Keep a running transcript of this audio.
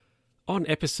On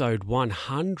episode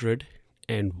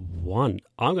 101,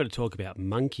 I'm going to talk about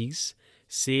monkeys,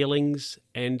 ceilings,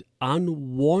 and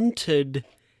unwanted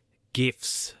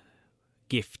gifts.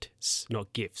 Gifts,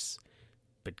 not gifts,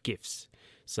 but gifts.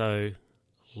 So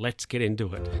let's get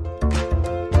into it.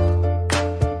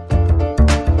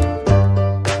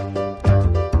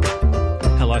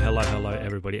 Hello,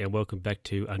 everybody, and welcome back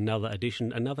to another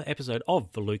episode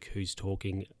of the Luke Who's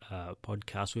Talking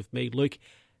podcast with me. Luke,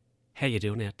 how you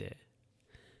doing out there?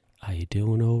 Are you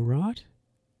doing all right?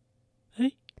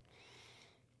 Hey?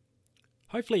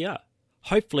 Hopefully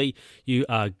you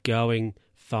are going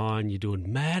fine. You're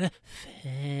doing mad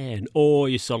fan, or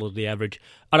you're solidly average.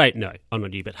 I don't know. I'm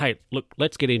not you, but hey, look,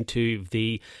 let's get into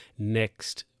the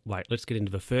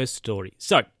first story.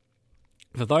 So,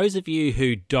 for those of you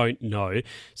who don't know,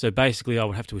 so basically I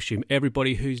would have to assume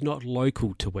everybody who's not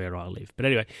local to where I live. But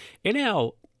anyway, in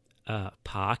our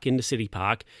park, in the city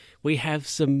park, we have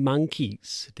some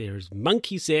monkeys. There's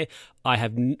monkeys there.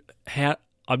 I'm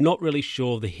not really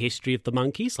sure the history of the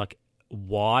monkeys, like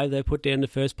why they're put there in the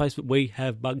first place, but we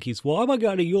have monkeys. Why am I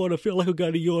going to yawn? I feel like I'm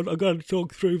going to yawn. I'm going to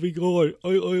talk through me. Oi.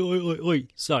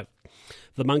 So,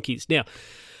 the monkeys. Now,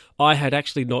 I had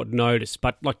actually not noticed,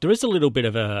 but like there is a little bit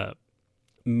of a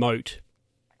moat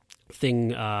thing,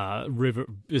 river,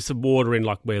 there's some water in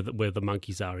like where the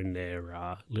monkeys are in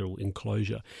their little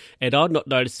enclosure, and I'd not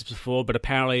noticed this before, but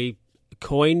apparently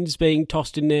coins being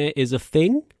tossed in there is a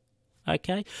thing.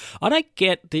 Okay, I don't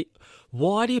get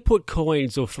why do you put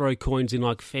coins or throw coins in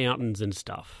like fountains and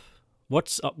stuff?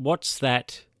 What's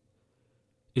that?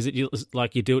 Is it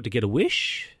like you do it to get a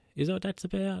wish? Is that what that's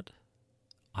about?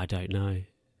 I don't know.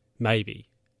 Maybe.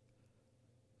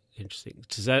 Interesting.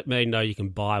 Does that mean no, you can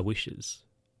buy wishes?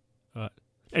 Right.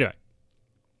 Anyway,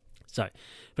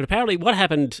 but apparently what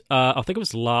happened, I think it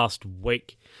was last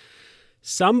week,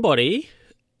 somebody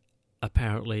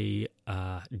apparently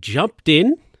jumped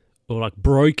in or like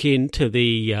broke into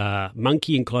the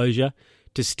monkey enclosure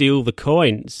to steal the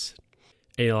coins.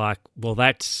 And you're like, well,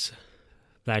 that's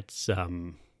a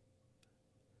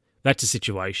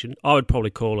situation. I would probably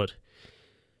call it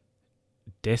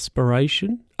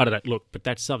desperation. I don't know. Look, but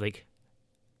that's something.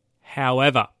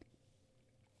 However,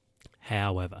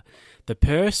 the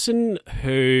person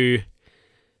who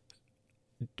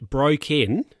broke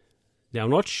in, now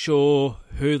I'm not sure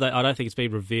I don't think it's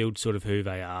been revealed sort of who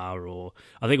they are, or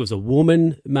I think it was a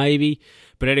woman maybe.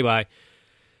 But anyway,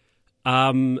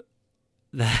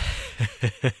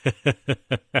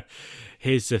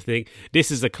 here's the thing.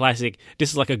 This is a classic.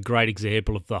 This is like a great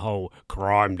example of the whole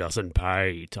crime doesn't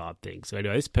pay type thing. So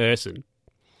anyway,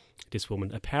 this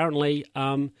woman, apparently,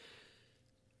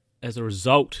 as a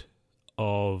result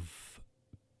of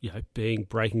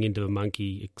breaking into the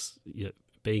monkey,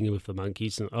 being with the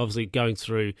monkeys, and obviously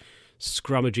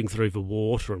scrummaging through the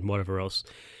water and whatever else,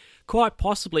 quite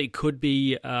possibly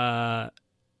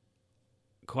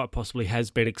has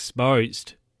been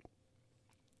exposed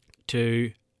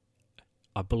to,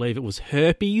 I believe it was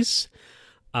herpes,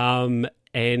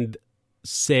 and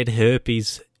said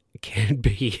herpes can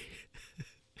be.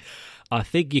 I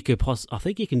think you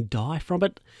can die from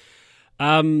it.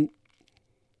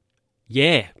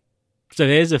 Yeah. So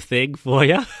there's a thing for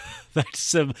you. That's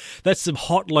some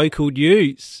hot local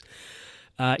news.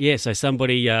 So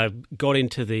somebody got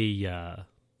into the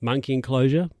monkey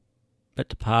enclosure at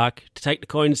the park to take the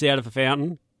coins out of the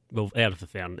fountain. Well, out of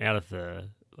the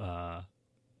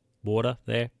water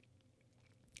there.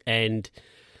 And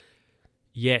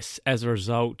yes, as a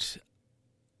result,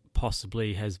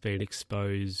 possibly has been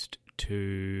exposed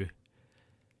to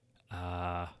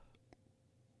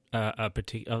a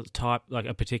particular type, like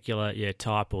a particular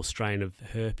type or strain of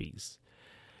herpes,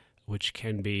 which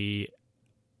can be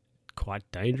quite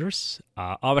dangerous.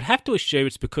 I would have to assume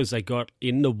it's because they got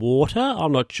in the water.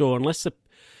 I'm not sure, unless the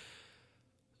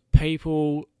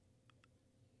people,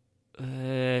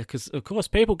 because of course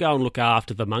people go and look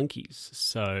after the monkeys,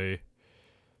 so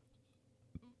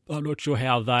I'm not sure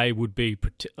how they would be.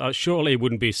 Surely it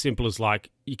wouldn't be as simple as like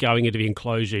you're going into the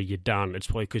enclosure, you're done. It's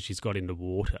probably because she's got in the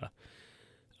water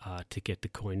to get the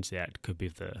coins out. Could be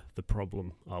the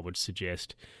problem, I would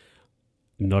suggest.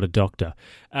 Not a doctor.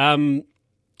 So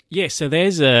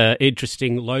there's a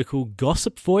interesting local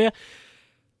gossip for you.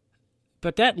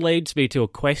 But that leads me to a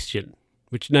question,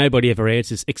 which nobody ever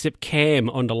answers, except Cam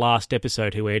on the last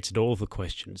episode, who answered all the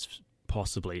questions,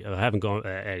 possibly. I haven't gone...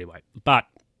 anyway, but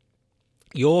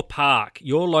your park,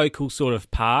 your local sort of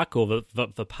park, or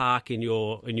the park in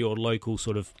your local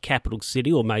sort of capital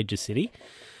city or major city,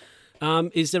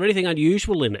 is there anything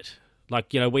unusual in it?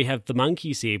 Like, we have the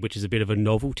monkeys here, which is a bit of a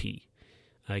novelty.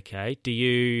 Okay, do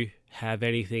you have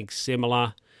anything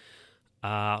similar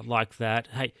like that.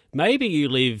 Hey, maybe you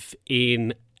live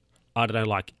in, I don't know,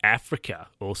 like Africa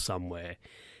or somewhere,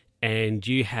 and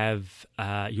you have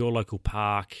your local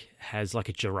park has like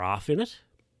a giraffe in it,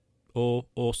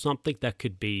 or something. That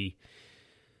could be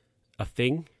a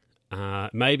thing.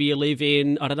 Maybe you live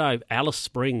in, I don't know, Alice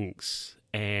Springs,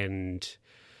 and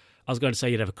I was going to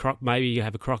say maybe you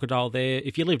have a crocodile there.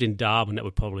 If you lived in Darwin, that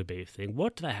would probably be a thing.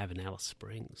 What do they have in Alice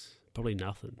Springs? Probably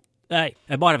nothing. Hey,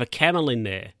 they might have a camel in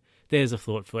there. There's a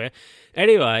thought for you.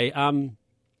 Anyway,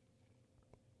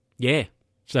 yeah.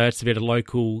 So it's a bit of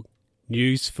local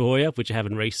news for you, which I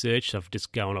haven't researched. I've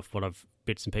just gone off what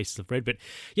bits and pieces I've read. But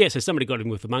yeah, so somebody got in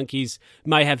with the monkeys,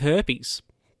 may have herpes.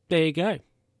 There you go.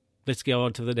 Let's go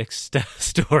on to the next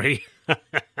story.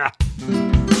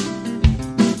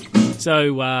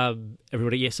 So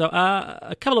everybody, yeah. So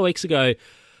a couple of weeks ago,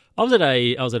 I was at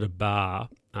a bar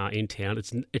in town.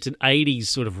 It's an 80s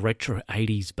sort of retro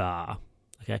 80s bar.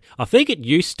 Okay, I think it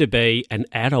used to be an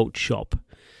adult shop,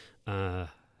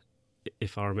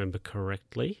 if I remember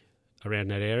correctly, around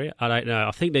that area. I don't know.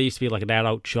 I think there used to be like an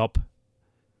adult shop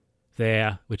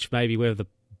there, which may be where the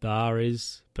bar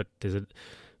is. But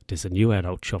there's a new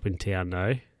adult shop in town,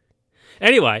 though.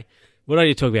 Anyway, we're not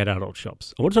going to talk about adult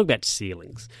shops. I want to talk about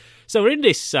ceilings. So we're in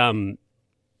this. I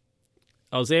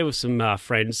was there with some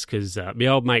friends because my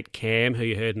old mate Cam, who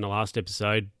you heard in the last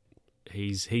episode,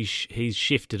 he's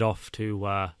shifted off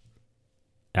to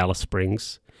Alice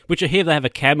Springs, which I hear they have a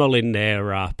camel in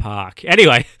their park.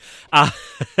 Anyway,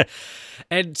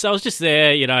 and so I was just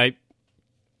there, you know,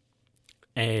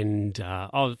 and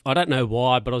I don't know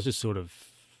why, but I was just sort of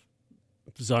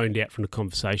zoned out from the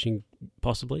conversation,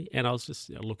 possibly, and I was just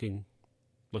looking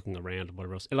around and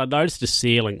whatever else, and I noticed the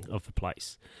ceiling of the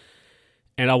place.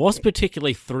 And I wasn't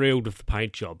particularly thrilled with the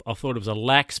paint job. I thought it was a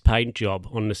lax paint job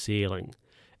on the ceiling.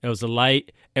 It was a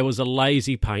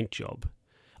lazy paint job.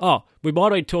 Oh, we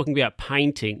might be talking about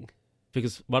painting,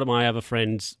 because one of my other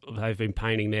friends, they've been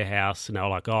painting their house, and they were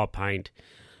like, "Oh, paint,"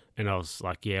 and I was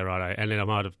like, "Yeah, righto." And then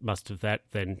I must have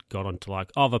then got on to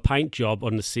like, "Oh, the paint job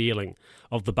on the ceiling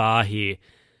of the bar here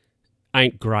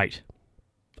ain't great.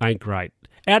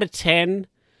 Out of 10,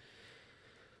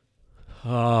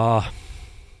 I'd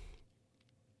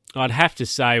have to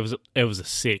say it was a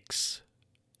 6.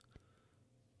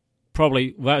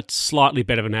 Probably, well, it's slightly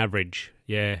better than average.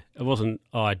 Yeah, it wasn't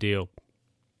ideal.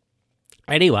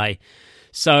 Anyway,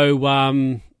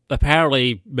 so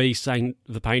apparently me saying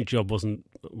the paint job wasn't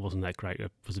that great.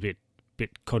 It was a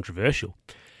bit controversial.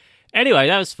 Anyway,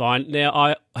 that was fine. Now,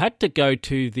 I had to go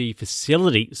to the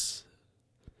facilities.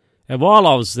 And while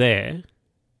I was there,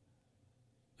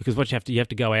 because what you have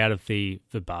to go out of the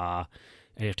bar,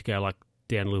 and you have to go like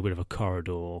down a little bit of a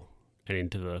corridor and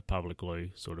into the public loo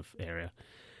sort of area.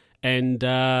 And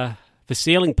the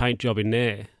ceiling paint job in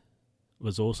there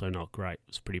was also not great. It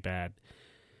was pretty bad.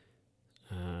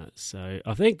 So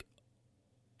I think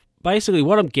basically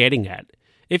what I'm getting at,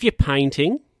 if you're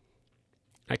painting,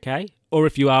 okay, or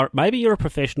if maybe you're a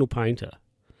professional painter,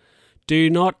 do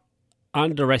not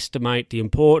underestimate the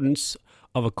importance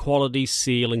of a quality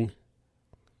ceiling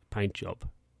paint job.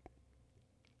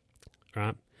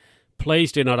 Right?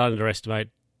 Please do not underestimate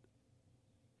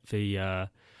the, a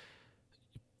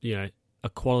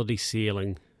quality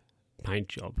ceiling paint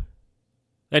job.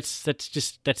 That's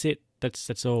it.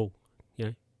 That's all. You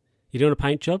know, you're doing a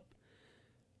paint job.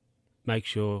 Make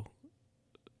sure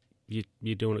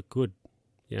you're doing it good.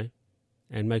 You know,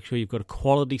 and make sure you've got a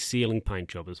quality ceiling paint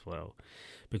job as well.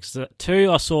 Because the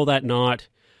two I saw that night,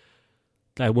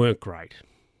 they weren't great.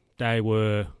 They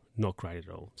were not great at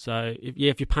all. So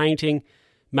if you're painting,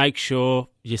 make sure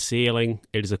your ceiling,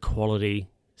 it is a quality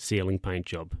ceiling paint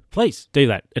job. Please do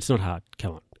that. It's not hard.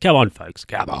 Come on, folks.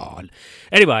 Come on.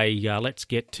 Anyway, let's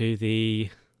get to the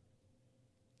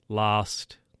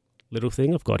last little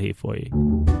thing I've got here for you.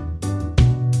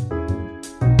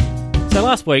 So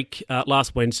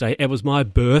last Wednesday, it was my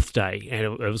birthday, and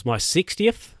it was my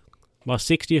 60th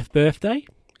birthday.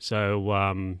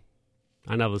 So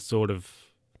another sort of,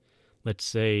 let's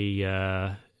see,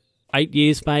 8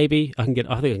 years maybe. I think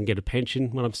I can get a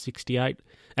pension when I'm 68.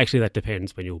 Actually, that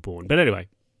depends when you were born. But anyway,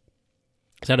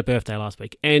 so I had a birthday last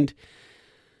week, and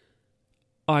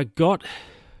I got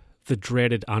the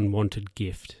dreaded unwanted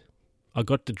gift.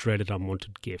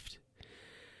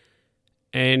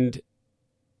 And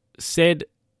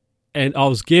I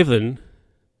was given,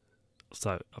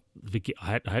 so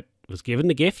I was given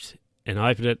the gift, and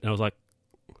I opened it, and I was like,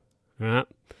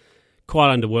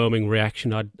 quite underwhelming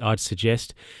reaction, I'd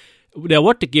suggest. Now,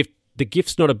 what the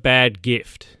gift's not a bad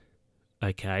gift,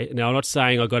 okay? Now, I'm not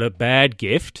saying I got a bad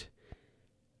gift,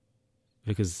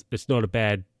 because it's not a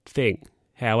bad thing.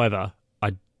 However,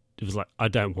 was like, I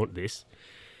don't want this.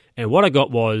 And what I got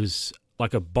was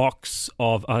like a box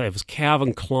of, it was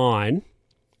Calvin Klein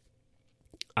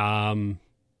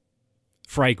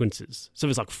fragrances. So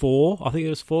there's like 4, I think it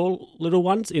was 4 little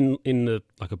ones in the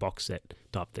like a box set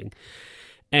type thing.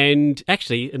 And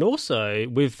actually, and also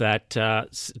with that,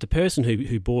 the person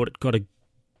who bought it got a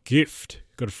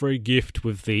free gift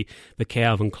with the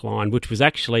Calvin Klein, which was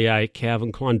actually a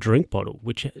Calvin Klein drink bottle,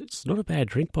 which it's not a bad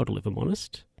drink bottle if I'm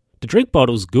honest. The drink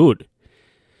bottle's good.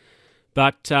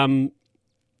 But, so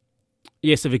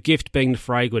the gift being the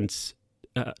fragrance,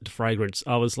 I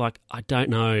was like, I don't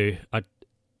know. I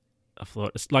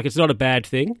thought, it's not a bad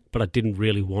thing, but I didn't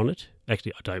really want it.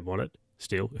 Actually, I don't want it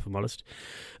still, if I'm honest.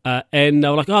 And they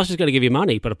were like, I was just going to give you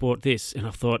money, but I bought this. And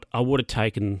I thought I would have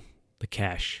taken the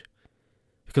cash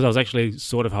because I was actually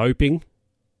sort of hoping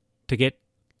to get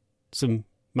some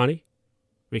money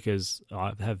because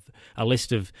I have a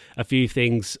list of a few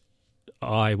things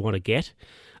I want to get.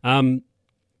 So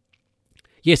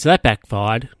that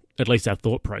backfired, at least our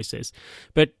thought process.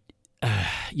 But,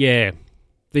 the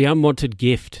unwanted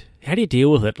gift. How do you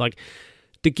deal with it? Like,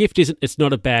 the gift it's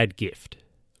not a bad gift,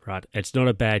 right? It's not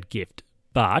a bad gift,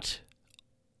 but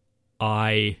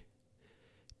I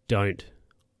don't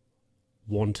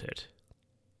want it.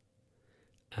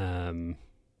 That's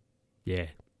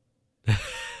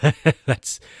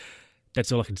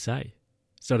all I can say.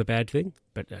 It's not a bad thing,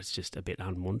 but it's just a bit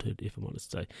unwanted, if I'm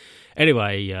honest. So,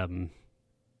 anyway, and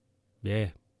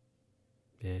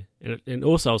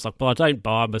also I was like, well, I don't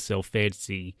buy myself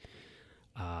fancy,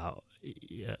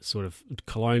 sort of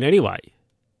cologne anyway.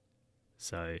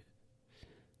 So,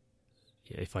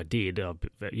 if I did,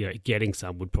 getting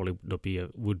some would probably not be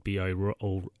would be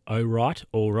all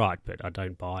right, but I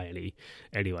don't buy any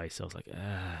anyway. So I was like,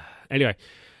 anyway,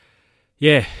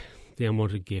 the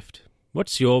unwanted gift.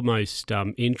 What's your most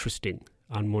interesting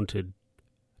unwanted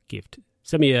gift?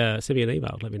 Send me an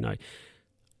email. Let me know.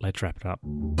 Let's wrap it up.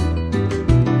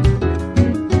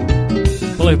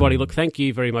 Well, everybody, look, thank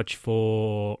you very much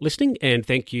for listening and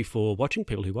thank you for watching,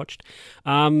 people who watched.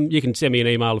 You can send me an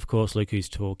email, of course,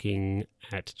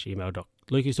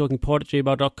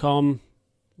 luke'stalking@gmail.com,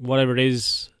 whatever it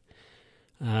is.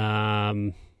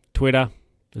 Twitter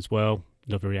as well,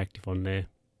 not very active on there.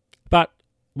 But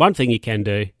one thing you can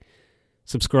do,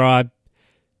 subscribe,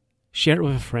 share it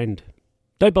with a friend.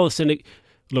 Don't bother sending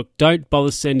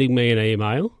me an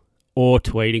email or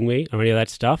tweeting me or any of that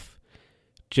stuff.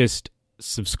 Just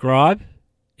subscribe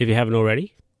if you haven't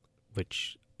already,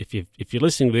 which if you're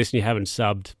listening to this and you haven't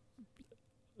subbed,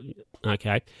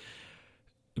 okay.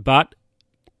 But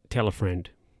tell a friend.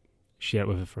 Share it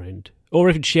with a friend. Or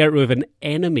even share it with an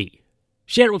enemy.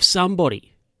 Share it with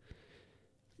somebody.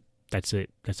 That's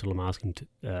it. That's all I'm asking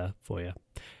for you.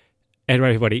 Anyway,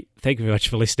 everybody, thank you very much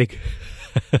for listening.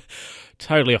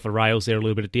 Totally off the rails there a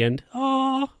little bit at the end.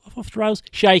 Off the rails.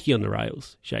 Shaky on the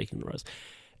rails.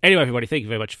 Anyway, everybody, thank you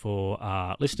very much for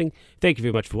listening. Thank you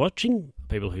very much for watching,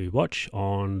 people who watch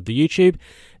on the YouTube.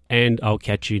 And I'll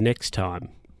catch you next time.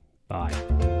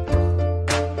 Bye.